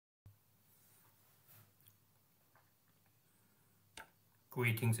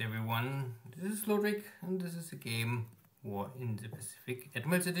Greetings everyone, this is Lodrik and this is a game War in the Pacific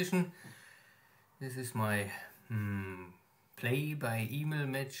Admirals Edition. This is my play by email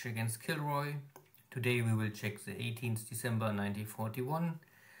match against KilRoy. Today we will check the 18th December 1941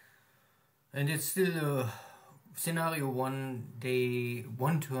 and it's still a scenario one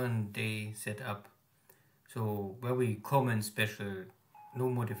turn day setup. So very common special, no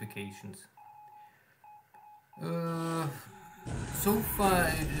modifications. So far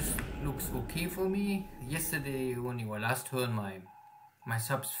it looks okay for me. Yesterday only, or last turn, my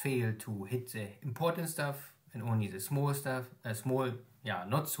subs failed to hit the important stuff and only the small stuff,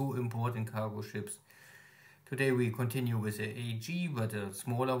 not so important cargo ships. Today we continue with the AG, but a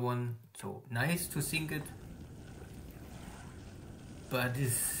smaller one, so nice to sink it. But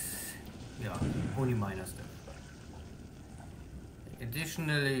it's, only minor stuff.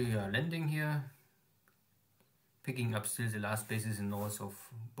 Additionally, we are landing here. Picking up still the last bases in north of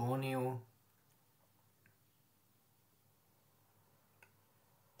Borneo.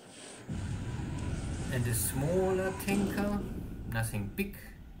 And a smaller tanker, nothing big.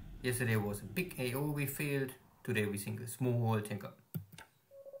 Yesterday was a big AO we failed, today we sink a small tanker.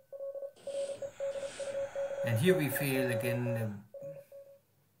 And here we fail again a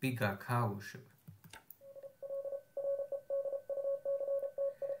bigger cargo ship.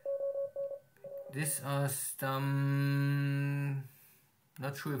 These are some,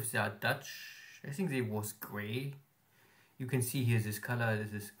 not sure if they are Dutch, I think they was grey. You can see here this color,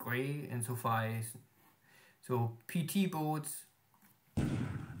 this is grey and so far. So PT boats,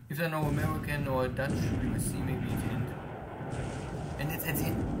 if they're no American or Dutch, we will see maybe at the end. And it's at the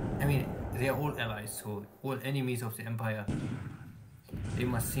end, I mean, they are all allies, so all enemies of the Empire. They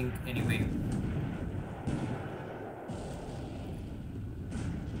must sink anyway.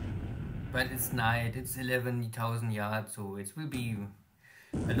 But it's night, it's 11,000 yards, so it will be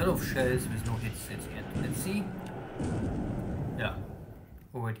a lot of shells with no hits at the end. Let's see. Yeah,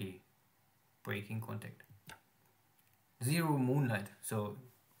 already breaking contact. Zero moonlight, so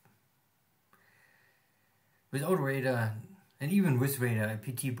without radar, and even with radar, a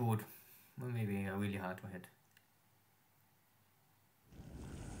PT boat, well, maybe really hard to hit.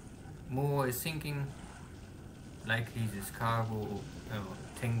 More is sinking, likely this cargo,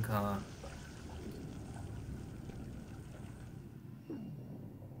 tanker.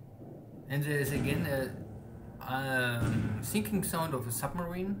 And there is again a sinking sound of a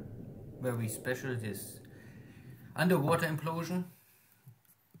submarine, very special, this underwater implosion.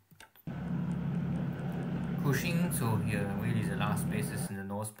 Pushing, so here really the last base is in the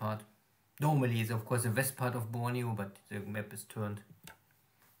north part. Normally it's of course the west part of Borneo, but the map is turned.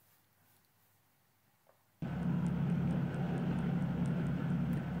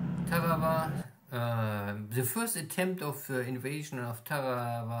 Tarawa. The first attempt of invasion of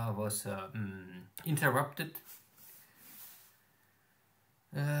Tarawa was interrupted,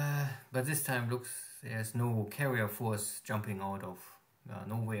 but this time looks there's no carrier force jumping out of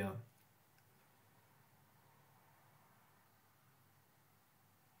nowhere.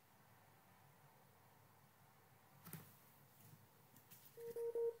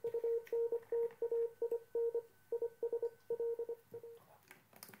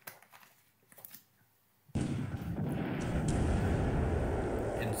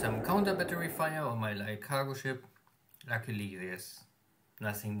 Some counter battery fire on my light cargo ship. Luckily there's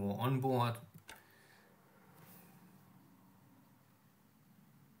nothing more on board.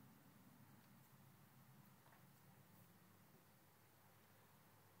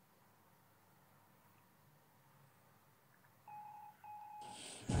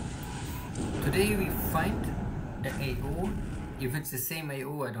 Today we find the AO. If it's the same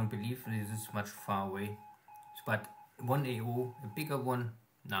AO, I don't believe this is much far away. But one AO, a bigger one.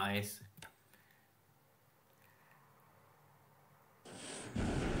 Nice.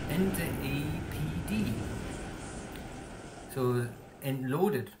 And the APD. So, and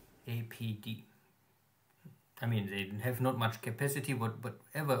loaded APD. I mean, they have not much capacity, but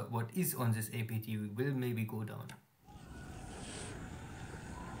whatever what is on this APD will maybe go down.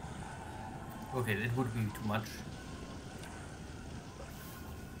 Okay, that would be too much.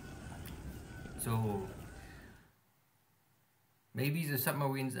 So maybe the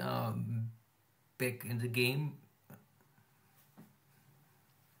submarines are back in the game.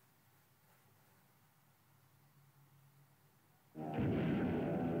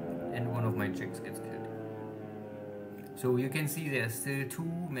 And one of my chicks gets killed. So you can see there are still too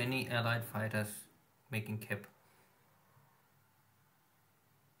many allied fighters making cap.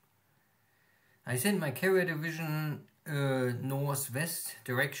 I sent my carrier division northwest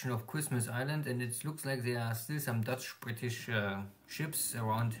direction of Christmas Island, and it looks like there are still some Dutch-British ships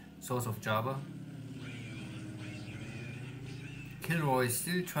around south of Java. KilRoy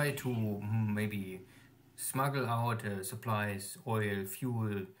still try to maybe smuggle out supplies, oil,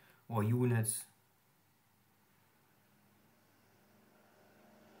 fuel or units.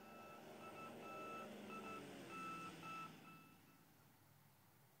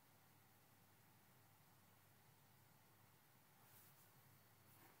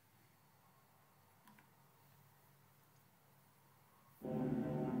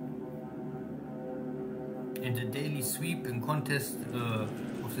 In the daily sweep and contest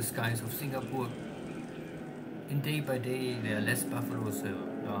of the skies of Singapore, in day by day there are less buffaloes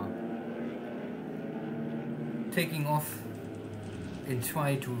taking off and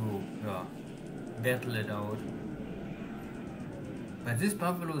try to battle it out. But these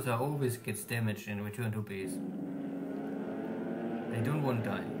buffaloes always gets damaged and return to base. They don't want to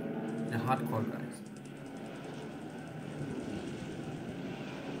die. They're hardcore guys.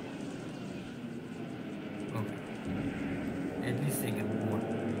 At least they get one.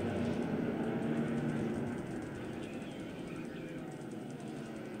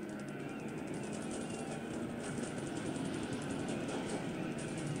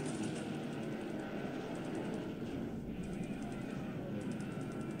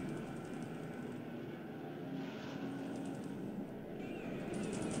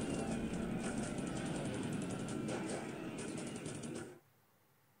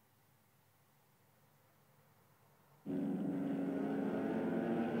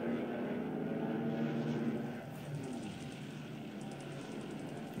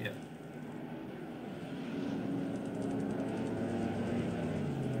 Yeah.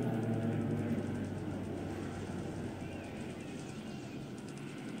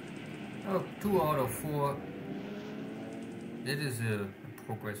 Oh, 2 out of 4. That is a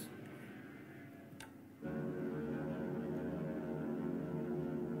progress.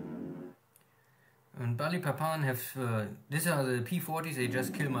 And Bali Papan have these are the P-40s. They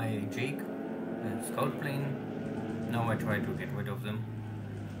just killed my Jake, the scout plane. Now I try to get rid of them.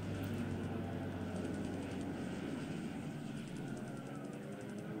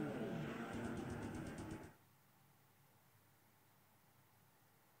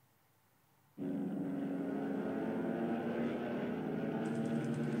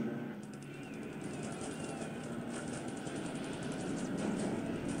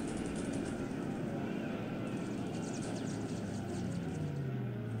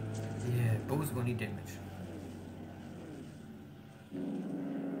 Yeah, both only damage.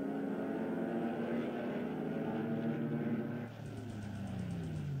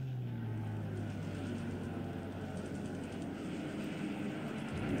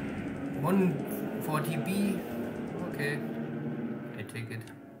 One 40B, okay, I take it.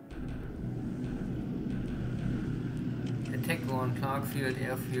 Attack on Clarkfield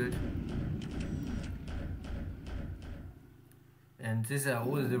Airfield. And these are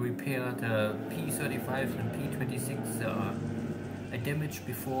all the repaired P-35s and P-26 I damaged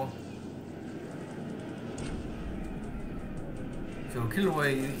before. So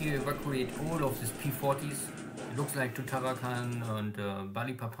KilRoy, you evacuate all of these P-40s. It looks like to Tarakan and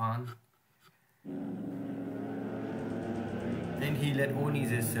Bali Papan. Then he let only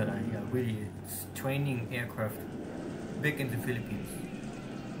this really training aircraft back in the Philippines.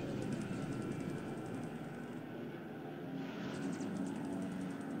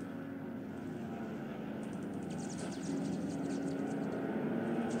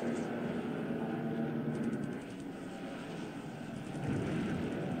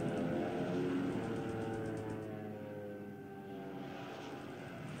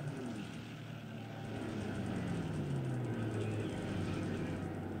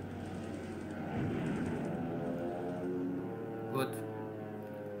 Good.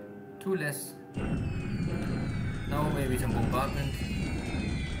 2 less. Now maybe some bombardment.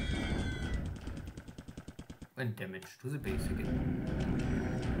 And damage to the base again.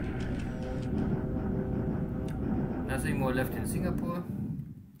 Nothing more left in Singapore.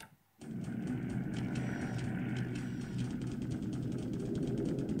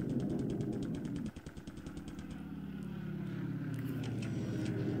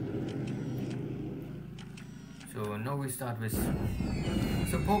 So now we start with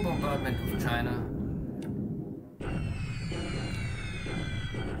support bombardment of China.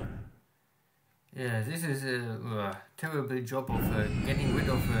 Yeah, this is a terrible job of getting rid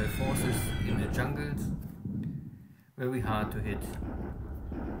of forces in the jungles. Very hard to hit.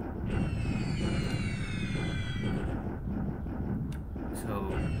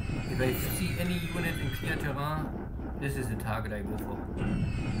 So if I see any unit in clear terrain, This is the target I go for.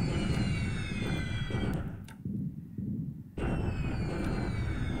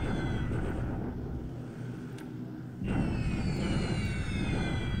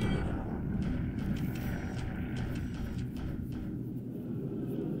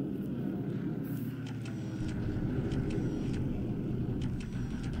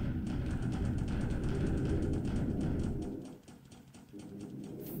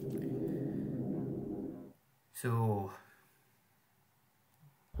 So,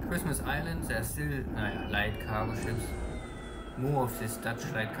 Christmas Islands, there are still light cargo ships, more of these Dutch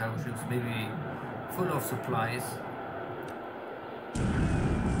light cargo ships, maybe full of supplies.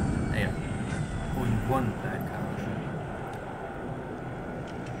 Yeah, only one light cargo ship.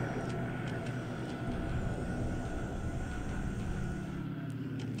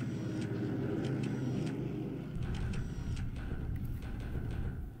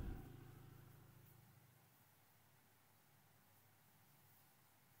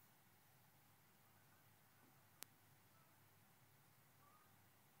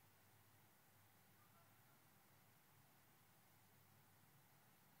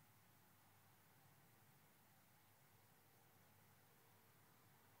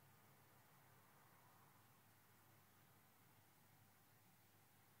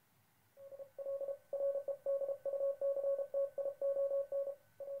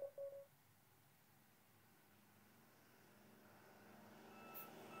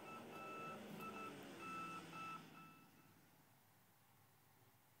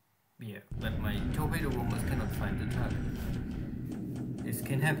 Yeah, but my torpedo bombers cannot find the target. This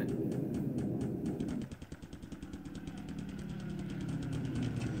can happen.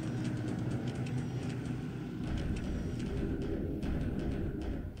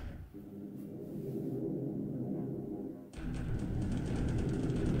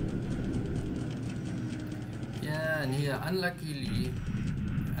 Yeah, and here, unluckily,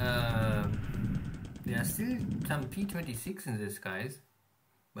 there are still some P-26 in the skies.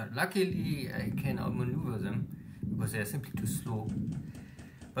 But luckily I can outmaneuver them because they are simply too slow.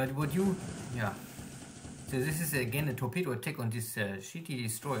 But what you, yeah. So this is again a torpedo attack on these shitty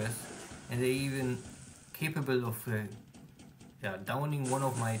destroyers, and they're even capable of downing one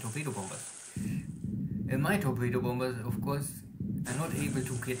of my torpedo bombers. And my torpedo bombers, of course, are not able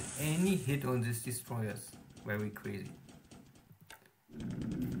to get any hit on these destroyers. Very crazy.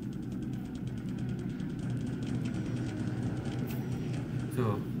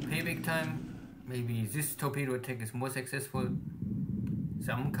 So, payback time, maybe this torpedo attack is more successful.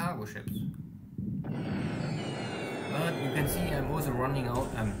 Some cargo ships. But you can see I'm also running out,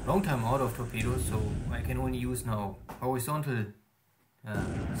 I'm long time out of torpedoes, so I can only use now horizontal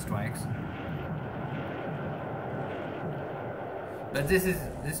strikes. But this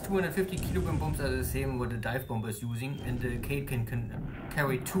 250 kilogram bombs are the same what the dive bomber is using, and the Kate can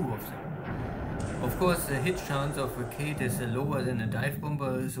carry 2 of them. Of course, the hit chance of a Kate is lower than a dive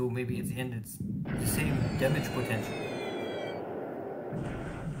bomber, so maybe at the end it's the same damage potential.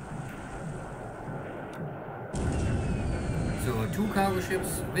 So 2 cargo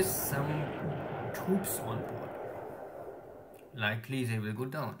ships with some troops on board. Likely they will go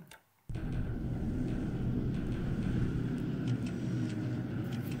down.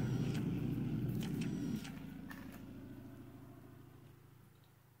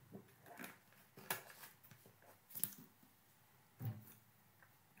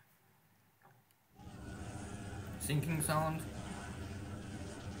 Sinking sound.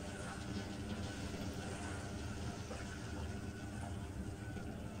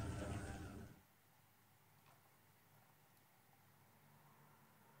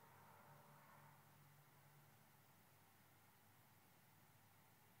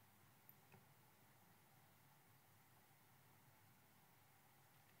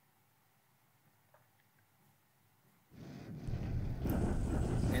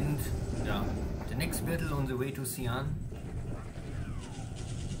 And yeah, the next battle on the way to Xi'an.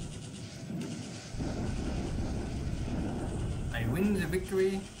 I win the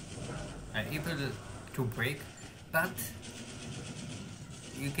victory, I'm able to break, but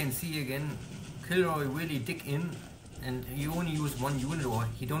you can see again, KilRoy really dig in, and he only use one unit, or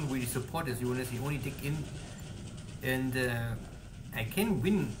he don't really support his units, he only dig in, and I can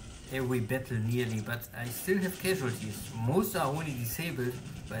win every battle nearly, but I still have casualties. Most are only disabled,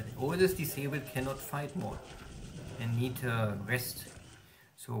 but all those disabled cannot fight more and need rest.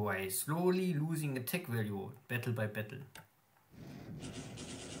 So I slowly losing attack value battle by battle.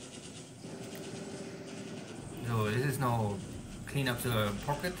 So this is now clean up the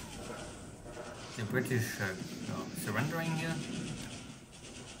pocket. The British surrendering here.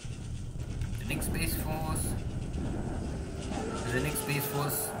 The next Space Force. the next base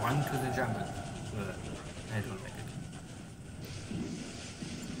force, run to the jungle. I don't like it.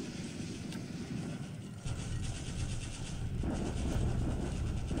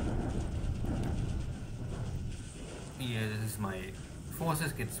 Here, this is my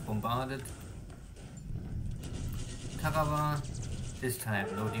forces, gets bombarded. Tarawa, this time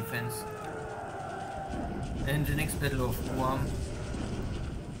no defense. And the next battle of Guam,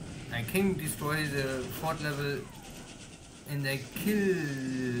 I can destroy the fort level and I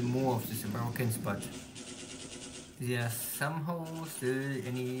kill more of these Americans, but there's somehow still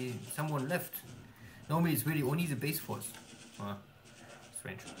someone left. Normally it's really only the base force.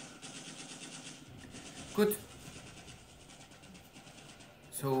 Strange. Good.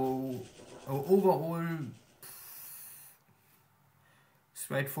 So overall,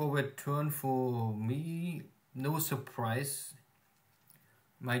 straightforward turn for me. No surprise.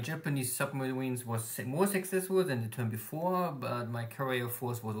 My Japanese submarines was more successful than the turn before, but my carrier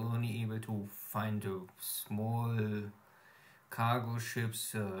force was only able to find the small cargo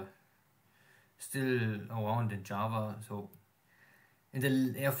ships still around in Java. So, and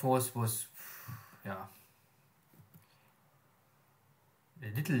the air force was, yeah,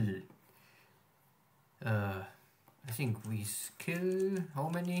 a little. I think we kill how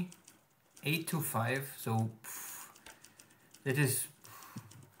many? 8 to 5. So that is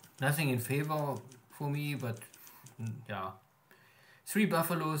nothing in favor for me, but yeah. 3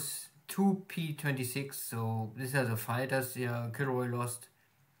 buffaloes, 2 P-26, so these are the fighters. Yeah, KilRoy lost,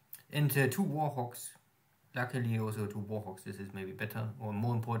 and 2 warhawks. Luckily, also 2 warhawks. This is maybe better or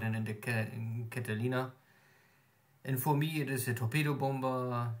more important in the Catalina. And for me, it is a torpedo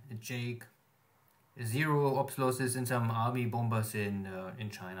bomber, a Jake, 0 ops losses, and some army bombers in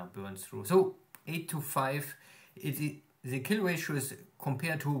China burns through. So 8 to 5. The kill ratio is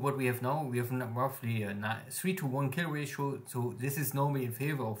compared to what we have now. We have roughly a 3 to 1 kill ratio. So this is normally in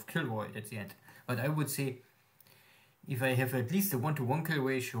favor of KilRoy at the end. But I would say if I have at least a 1 to 1 kill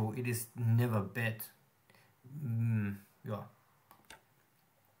ratio, it is never bad. Yeah.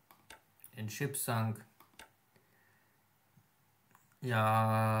 And ship sunk.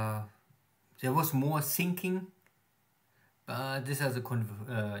 Yeah. There was more sinking, but this has a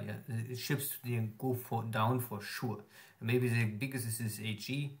ships they go down for sure. Maybe the biggest is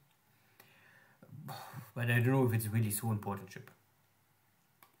HE, but I don't know if it's really so important ship.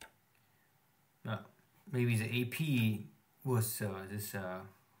 Maybe the AP was this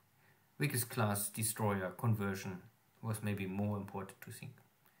Wickes class destroyer conversion was maybe more important to think.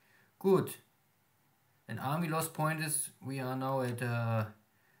 Good. And army loss point is we are now at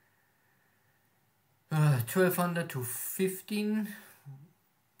 1200 to 15,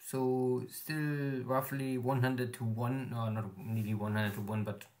 so still roughly 100 to 1, no, not nearly 100 to 1,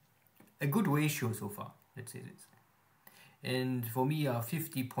 but a good ratio so far, let's say this. And for me,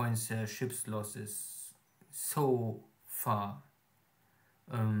 50 points ships losses so far,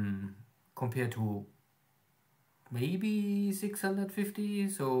 compared to maybe 650,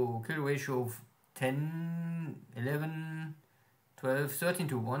 so kill ratio of 10, 11, 12, 13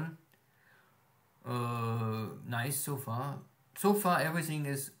 to 1. Nice so far. So far everything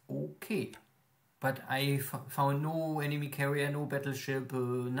is okay, but I found no enemy carrier, no battleship,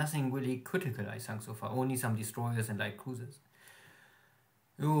 nothing really critical I think so far, only some destroyers and light cruisers.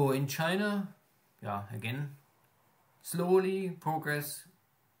 Oh, in China, yeah, again, slowly progress,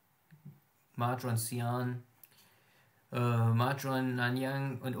 march on Xi'an, march on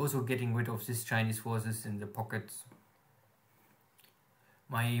Nanyang, and also getting rid of these Chinese forces in the pockets.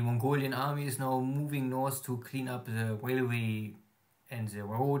 My Mongolian army is now moving north to clean up the railway and the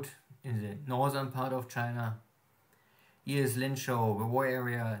road in the northern part of China. Here is Lenshao, the war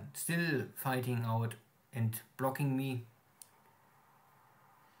area, still fighting out and blocking me.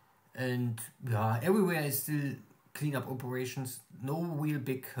 And yeah, everywhere is still cleanup operations. No real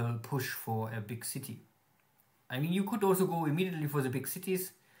big push for a big city. I mean, you could also go immediately for the big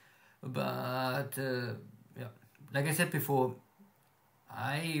cities, but yeah, like I said before,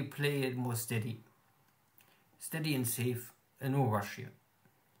 I play it more steady and safe, and no rush here.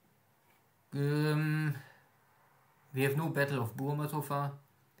 We have no Battle of Burma so far.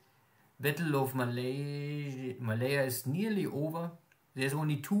 Battle of Malaya is nearly over. There's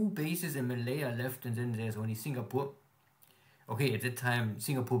only 2 bases in Malaya left, and then there's only Singapore. Okay, at that time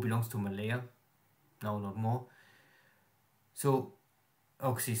Singapore belongs to Malaya, now not more. So,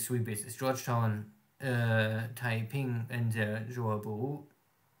 okay, 3 bases: Georgetown, Taiping, and Johor.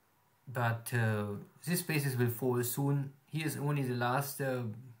 But these bases will fall soon. Here's only the last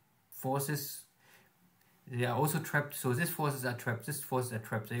forces. They are also trapped. So these forces are trapped. These forces are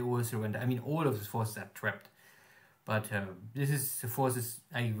trapped. They all surrender. I mean, all of these forces are trapped. But this is the forces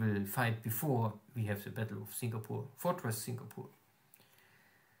I will fight before we have the Battle of Singapore, Fortress Singapore.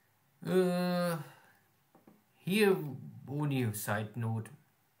 Here, only a side note.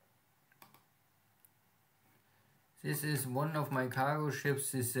 This is one of my cargo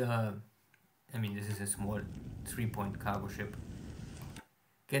ships. This is a small 3-point cargo ship.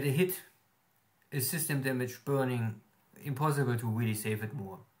 Get a hit, a system damage, burning, impossible to really save it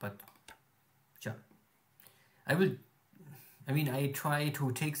more. But, yeah. I try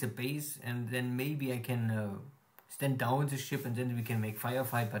to take the base and then maybe I can stand down the ship and then we can make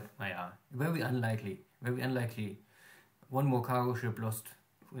firefight, but yeah, very unlikely. Very unlikely. One more cargo ship lost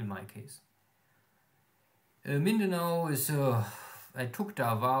in my case. Mindanao is, I took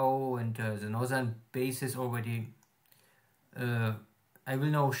Davao and the northern bases already. I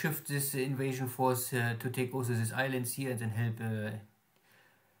will now shift this invasion force to take also these islands here and then help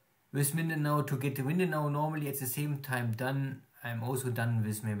with Mindanao to get the Mindanao normally at the same time done. I'm also done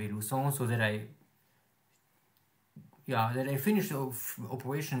with maybe Luzon, so that I finish the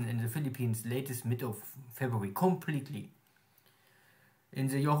operation in the Philippines latest mid of February completely. In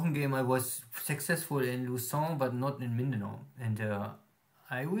the Jochen game I was successful in Luzon but not in Mindanao, and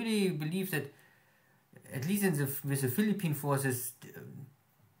I really believe that at least with the Philippine forces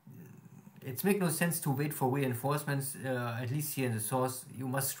it makes no sense to wait for reinforcements. At least here in the source you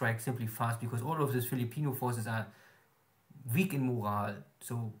must strike simply fast, because all of these Filipino forces are weak in morale,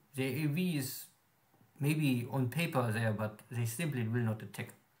 so their AV is maybe on paper there, but they simply will not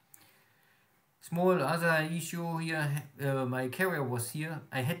attack. Small other issue here, my carrier was here.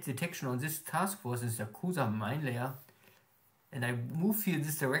 I had detection on this task force, this cruiser mine layer, and I moved here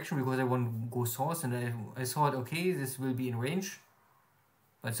this direction because I want to go south, and I thought, okay, this will be in range,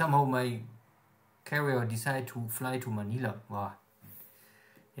 but somehow my carrier decided to fly to Manila. Wow.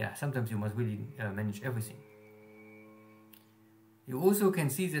 Yeah, sometimes you must really manage everything. You also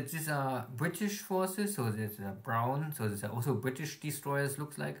can see that these are British forces, so that's brown, so these are also British destroyers,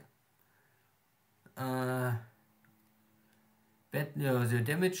 looks like. The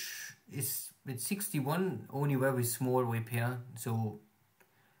damage is with 61, only very small repair, so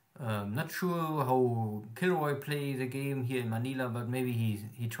not sure how KilRoy play the game here in Manila, but maybe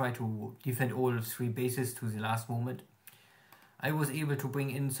he tried to defend all 3 bases to the last moment. I was able to bring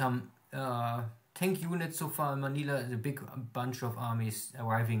in some tank units so far in Manila, the big bunch of armies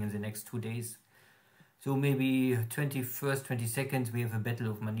arriving in the next 2 days. So maybe 21st, 22nd we have a Battle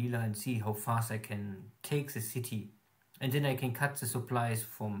of Manila and see how fast I can take the city. And then I can cut the supplies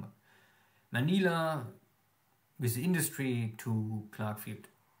from Manila with the industry to Clarkfield.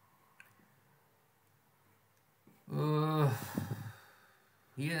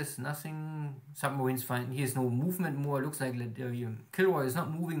 Here's nothing. Submarines fine. Here's no movement more. Looks like KilRoy is not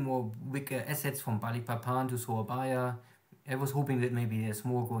moving more big assets from Balikpapan to Surabaya. I was hoping that maybe there's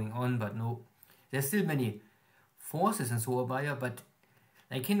more going on, but no. There's still many forces in Surabaya, but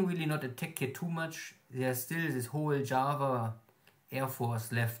I can really not attack here too much. There's still this whole Java Air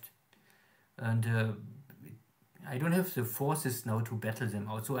Force left, and I don't have the forces now to battle them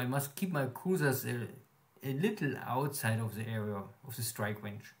out, so I must keep my cruisers a little outside of the area of the strike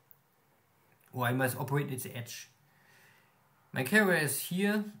range, or I must operate at the edge. My carrier is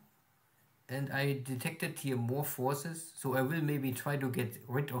here, and I detected here more forces, so I will maybe try to get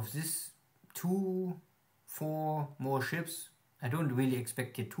rid of this 2, 4 more ships. I don't really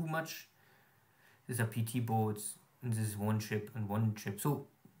expect here too much. These are PT boats, and this is 1 ship and 1 ship. So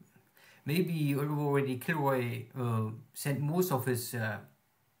maybe already KilRoy sent most of his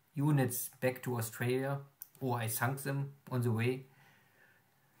units back to Australia, or I sunk them on the way.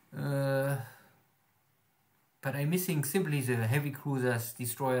 But I'm missing simply the heavy cruisers,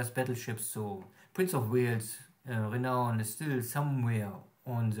 destroyers, battleships, so Prince of Wales, Renown is still somewhere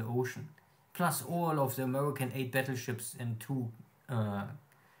on the ocean. Plus all of the American 8 battleships and 2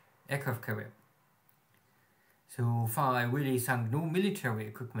 aircraft carrier. So far I really sunk no military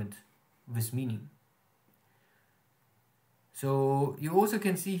equipment with meaning. So you also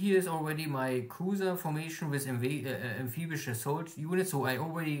can see here is already my cruiser formation with amphibious assault units. So I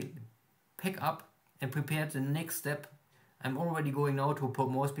already pack up and prepared the next step. I'm already going now to Port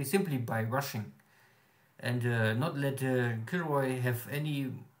Moresby simply by rushing. And not let KilRoy have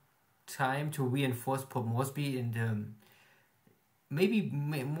any time to reinforce Port Moresby, and maybe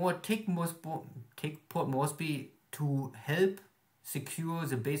more take Port Moresby to help secure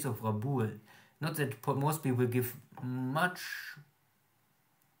the base of Rabaul. Not that Port Moresby will give much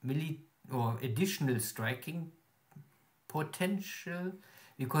additional striking potential,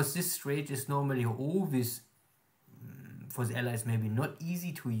 because this strait is normally always for the Allies maybe not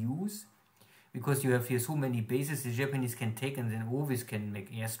easy to use, because you have here so many bases the Japanese can take, and then always can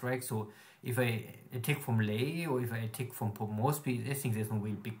make airstrikes. So if I attack from Leh or if I attack from Port Moresby, I think there's no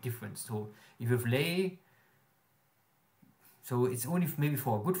really big difference. So if you have Leh, so it's only maybe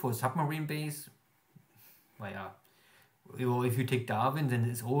good for a submarine base. Well, yeah. Or if you take Darwin, then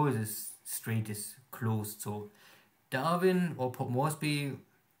it's always this strait is closed. So Darwin or Port Moresby,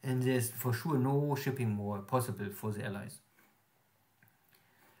 and there's for sure no shipping more possible for the Allies.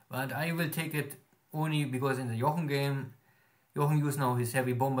 But I will take it only because in the Jochen game, Jochen used now his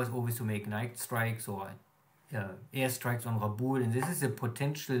heavy bombers always to make night strikes or air strikes on Rabaul, and this is a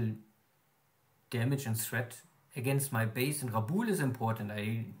potential damage and threat against my base, and Rabaul is important.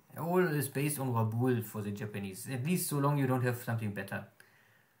 All is based on Rabaul for the Japanese, at least so long you don't have something better.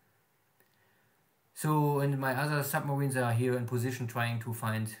 So, and my other submarines are here in position trying to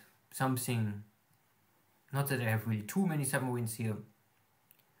find something. Not that I have really too many submarines here.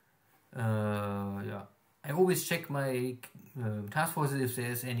 Yeah, I always check my task forces if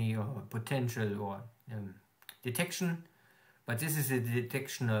there's any potential or detection, but this is a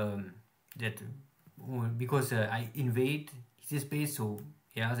detection that because I invade this base, so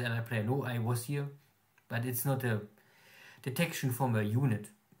yeah, the Allied player know I was here, but it's not a detection from a unit,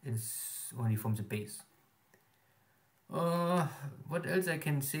 it's only from the base. What else I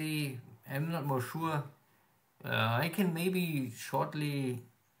can say? I'm not more sure. I can maybe shortly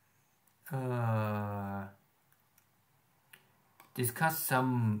discuss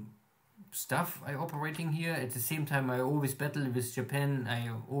some stuff I operating here. At the same time, I always battle with Japan. I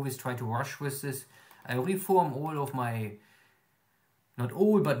always try to rush with this. I reform all of my, not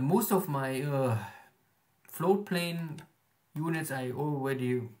all, but most of my float plane units. I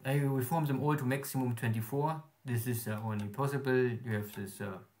reform them all to maximum 24. This is only possible. You have this,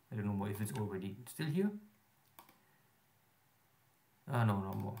 I don't know if it's already still here. No,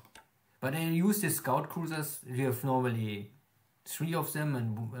 no more. But I use the scout cruisers. You have normally 3 of them,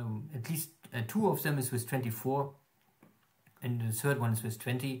 and at least 2 of them is with 24, and the third one is with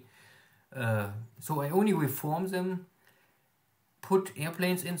 20. So I only reform them, put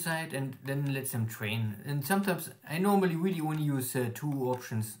airplanes inside, and then let them train. And sometimes I normally really only use 2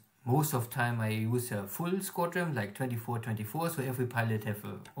 options. Most of the time I use a full squadron, like 24-24, so every pilot have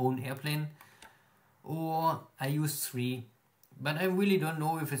a own airplane. Or I use 3. But I really don't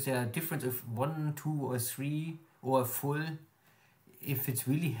know if it's a difference of 1, 2 or 3 or a full. If it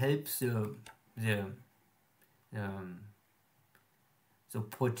really helps the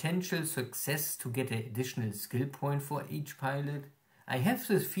potential success to get an additional skill point for each pilot. I have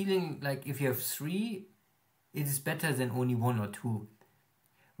this feeling like if you have 3, it is better than only 1 or 2.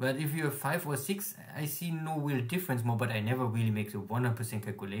 But if you have 5 or 6, I see no real difference more, but I never really make the 100%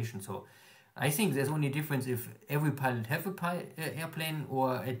 calculation. So I think there's only difference if every pilot have a airplane,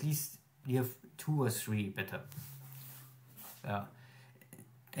 or at least you have 2 or 3 better.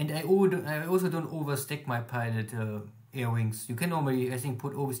 And I also don't overstack my pilot air wings. You can normally, I think,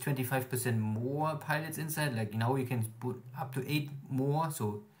 put always 25% more pilots inside. Like now you can put up to 8 more,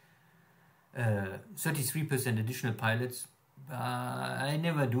 so 33% additional pilots. I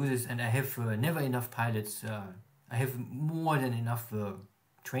never do this, and I have never enough pilots. I have more than enough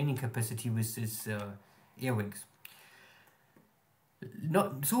training capacity with this air wings.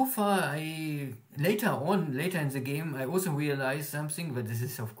 Not so far. Later in the game, I also realized something, but this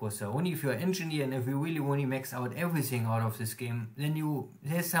is of course only if you're an engineer, and if you really want to max out everything out of this game, then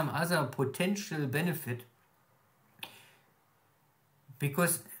there's some other potential benefit.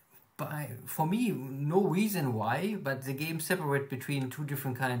 Because for me, no reason why, but the game separates between 2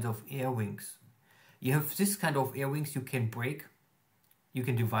 different kinds of air wings. You have this kind of air wings you can break. You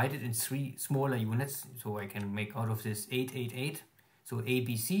can divide it in 3 smaller units, so I can make out of this 888. So A,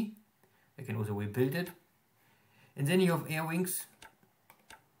 B, C. I can also rebuild it. And then you have air wings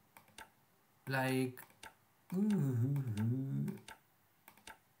like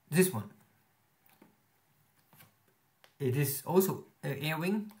this one. It is also an air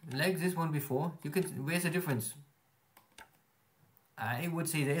wing like this one before. Where's the difference? I would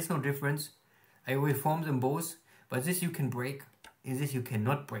say there is no difference. I reform them both, but this you can break, and this you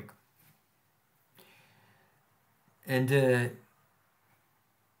cannot break. And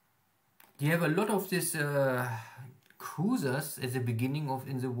you have a lot of these cruisers at the beginning of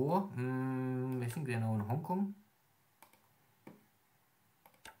in the war. I think they're now in Hong Kong.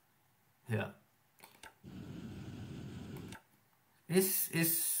 Yeah. This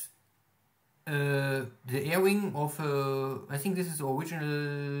is the air wing of, I think this is the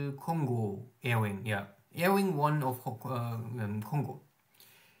original Congo air wing, yeah. Air wing 1 of Congo.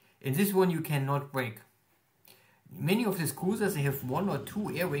 And this one you cannot break. Many of these cruisers, they have 1 or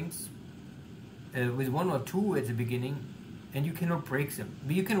 2 air wings, with 1 or 2 at the beginning, and you cannot break them.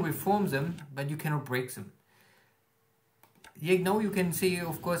 You can reform them, but you cannot break them. Yeah, now you can say,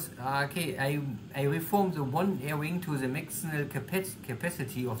 of course, okay, I reform the one air wing to the maximal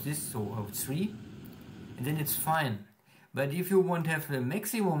capacity of this, so of 3, and then it's fine. But if you want to have the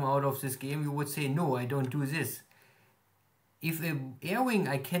maximum out of this game, you would say, no, I don't do this. If an air wing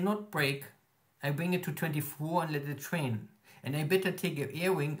I cannot break, I bring it to 24 and let it train. And I better take an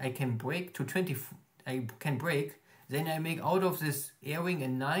air wing I can break to 24, I can break, then I make out of this air wing a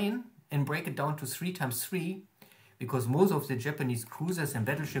 9 and break it down to 3 times 3, because most of the Japanese cruisers and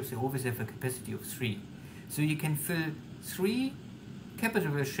battleships, they always have a capacity of 3. So you can fill 3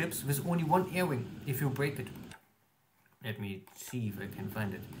 capital ships with only 1 air wing if you break it. Let me see if I can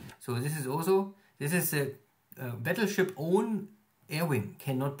find it. So this is a battleship own air wing,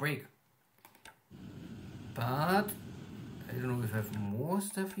 cannot break. But I don't know if I have more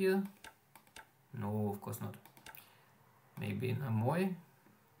stuff here. No, of course not. Maybe in Amoy.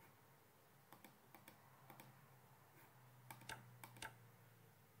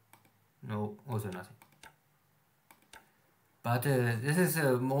 No, also nothing. But this is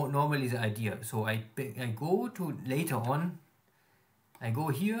more normally the idea. So I go to later on. I go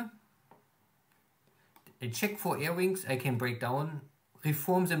here. I check for air wings I can break down.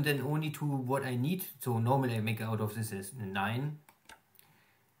 Reform them then only to what I need. So normally I make out of this as 9.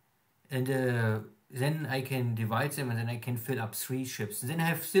 And then I can divide them and then I can fill up 3 ships. And then I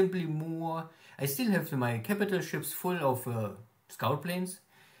have simply more. I still have my capital ships full of scout planes.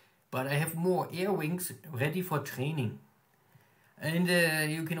 But I have more air wings ready for training. And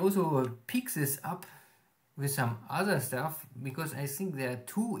you can also pick this up with some other stuff, because I think there are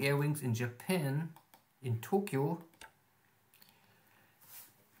 2 air wings in Japan, in Tokyo.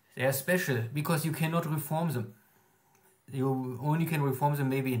 They are special because you cannot reform them. You only can reform them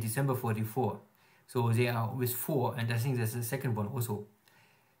maybe in December 44. So they are with 4, and I think there's a second one also.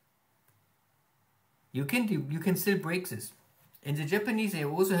 You can still break this. And the Japanese, they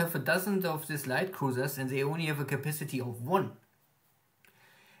also have a dozen of these light cruisers, and they only have a capacity of 1.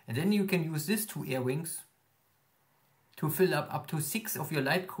 And then you can use these 2 air wings to fill up to 6 of your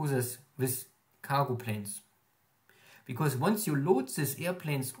light cruisers with cargo planes. Because once you load these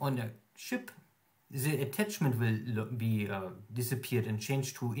airplanes on a ship, the attachment will be disappeared and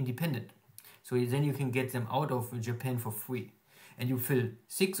changed to independent. So then you can get them out of Japan for free. And you fill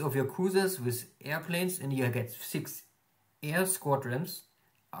 6 of your cruisers with airplanes, and you get 6 air squadrons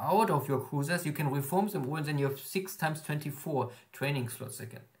out of your cruisers. You can reform them all, and then you have 6 times 24 training slots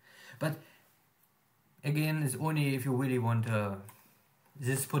again. But again, it's only if you really want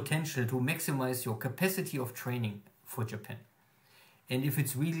this potential to maximize your capacity of training for Japan. And if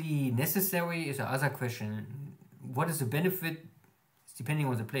it's really necessary is another question. What is the benefit? It's depending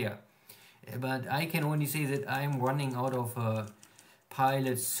on the player. But I can only say that I'm running out of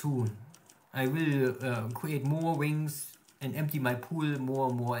pilots soon. I will create more wings and empty my pool more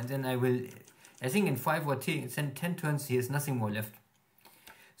and more, and then I think in 5 or 10 turns there's nothing more left.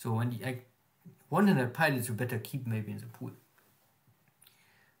 So when 100 pilots you better keep maybe in the pool.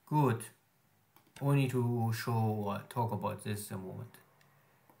 Good. Only to show or talk about this a moment.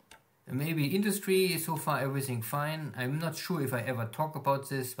 Maybe industry is so far everything fine. I'm not sure if I ever talk about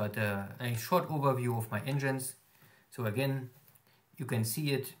this, but a short overview of my engines. So again, you can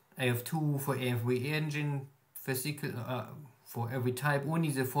see it. I have 2 for every engine, for every type. Only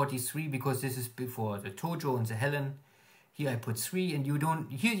the 43 because this is before the Tojo and the Helen. Here I put 3, and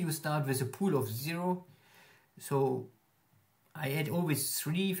here you start with a pool of 0. So I add always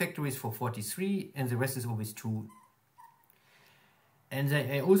 3 factories for 43, and the rest is always 2. And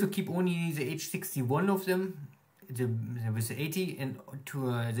I also keep only the H61 of them, with the 80, and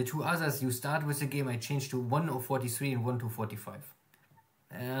the 2 others you start with the game I change to 1 of 43 and 1 to 45.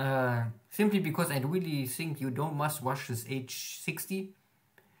 Simply because I really think you must rush this H60,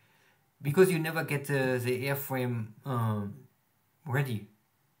 because you never get the airframe ready.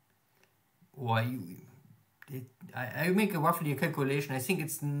 Or I make roughly a calculation. I think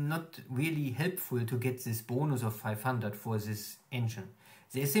it's not really helpful to get this bonus of 500 for this engine.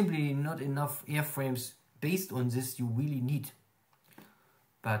 There's simply not enough airframes based on this you really need.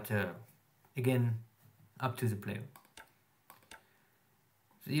 But again, up to the player.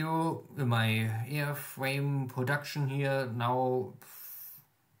 My airframe production here. Now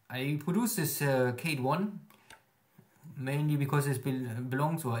I produce this K1 mainly because it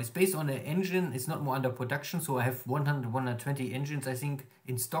belongs, or it's based on an engine. It's not more under production, so I have 120 engines I think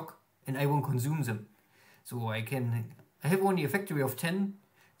in stock, and I won't consume them. So I have only a factory of 10,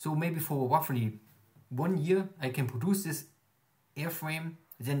 so maybe for roughly 1 year I can produce this airframe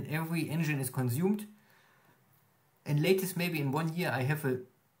then every engine is consumed. And latest maybe in 1 year I have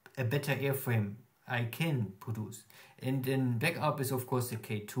a better airframe I can produce. And then backup is of course the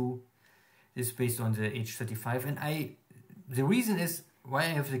K2. This is based on the H35. And the reason is why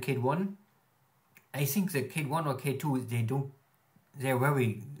I have the K1. I think the K1 or K2, they're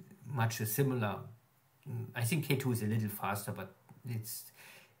very much similar. I think K2 is a little faster, but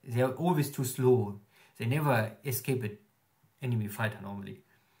they're always too slow. They never escape an enemy fighter normally.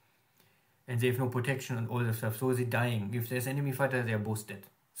 And they have no protection and all that stuff, so they're dying. If there's enemy fighter, they're both dead.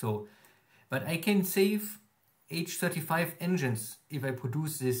 So, but I can save H35 engines if I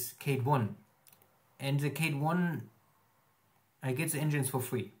produce this K1. And the K1, I get the engines for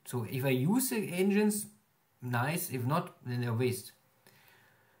free. So if I use the engines, nice. If not, then they're waste.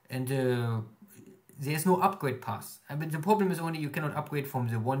 And there's no upgrade path. I mean, the problem is only you cannot upgrade from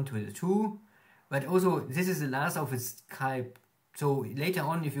the 1 to the 2. But also, this is the last of its type. So later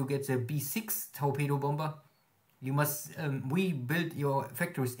on, if you get the B6 torpedo bomber, you must rebuild your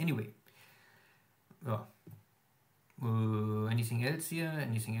factories anyway. Yeah. Anything else here?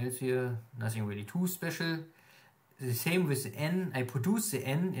 Anything else here? Nothing really too special. The same with the N. I produce the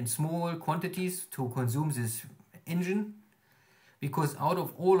N in small quantities to consume this engine. Because out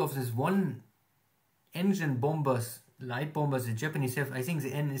of all of this one engine bombers, light bombers the Japanese have, I think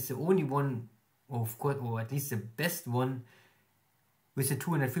the N is the only one, of course, or at least the best one, with a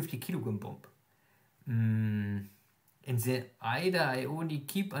 250 kilogram bomb. And the Ida I only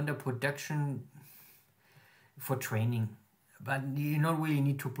keep under production for training, but you don't really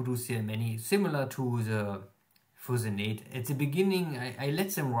need to produce here many, similar to the Fusenate. At the beginning I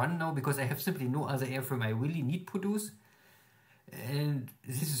let them run now because I have simply no other airframe I really need produce, and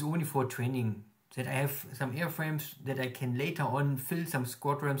this is only for training, that I have some airframes that I can later on fill some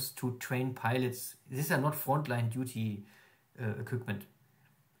squadrons to train pilots. These are not frontline duty equipment.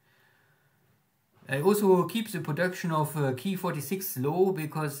 I also keep the production of Key 46 low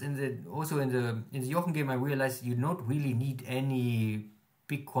because in the Jochen game I realized you don't really need any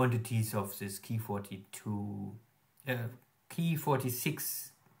big quantities of this Key 42, Key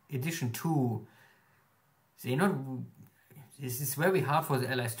 46 edition 2. This is very hard for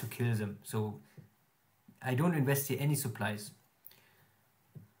the allies to kill them, so I don't invest here any supplies.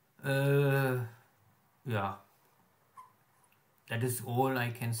 Yeah, that is all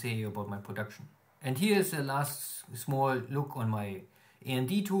I can say about my production. And here's the last small look on my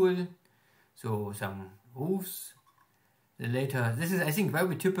A&D tool. So some roofs. This is I think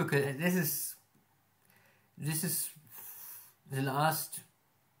very typical. This is the last.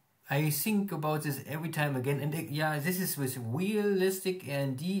 I think about this every time again. And yeah, this is with realistic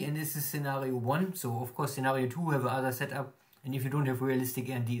A&D, and this is scenario 1. So of course scenario 2 have another setup. And if you don't have realistic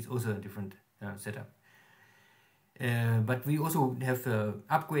A&D, it's also a different setup. But we also have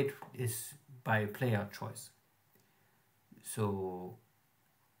upgrade is by player choice. So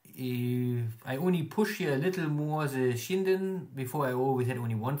if I only push here a little more the Shinden. Before I always had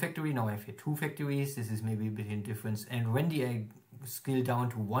only 1 factory, now I have here 2 factories. This is maybe a bit in difference. And Randy I scale down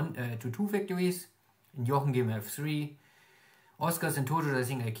to 2 factories. In Jochen game I have 3. Oscars and Tojo I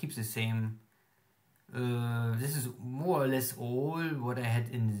think I keep the same. This is more or less all what I had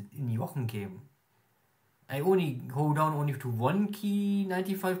in Jochen game. I only go down only to 1 Key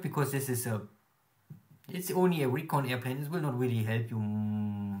 95 because this is it's only a recon airplane. It will not really help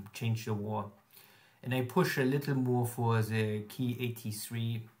you change the war. And I push a little more for the Key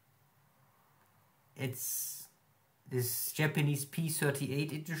 83. It's this Japanese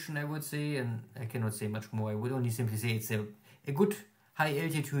P38 edition, I would say, and I cannot say much more. I would only simply say it's a good high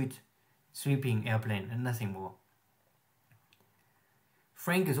altitude sweeping airplane and nothing more.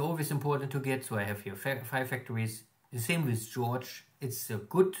 Frank is always important to get, so I have here 5 factories. The same with George. It's a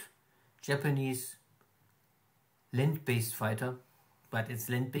good Japanese land-based fighter, but it's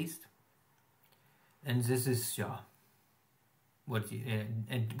land-based. And this is, yeah,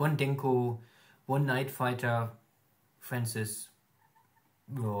 and 1 Denko, 1 night fighter, Francis.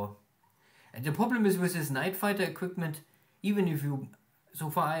 Yeah. And the problem is with this night fighter equipment, even if you,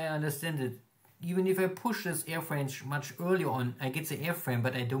 so far I understand it, even if I push this airframe much earlier on, I get the airframe,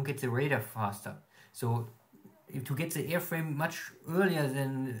 but I don't get the radar faster. So to get the airframe much earlier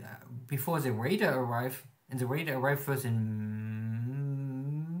than before the radar arrive, and the radar arrived first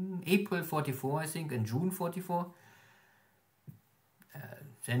in April 44, I think, and June 44.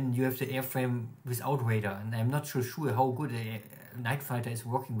 Then you have the airframe without radar, and I'm not so sure how good a night fighter is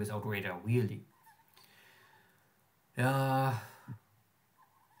working without radar, really. Yeah.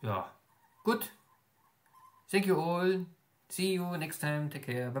 Good. Thank you all. See you next time. Take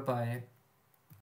care. Bye bye.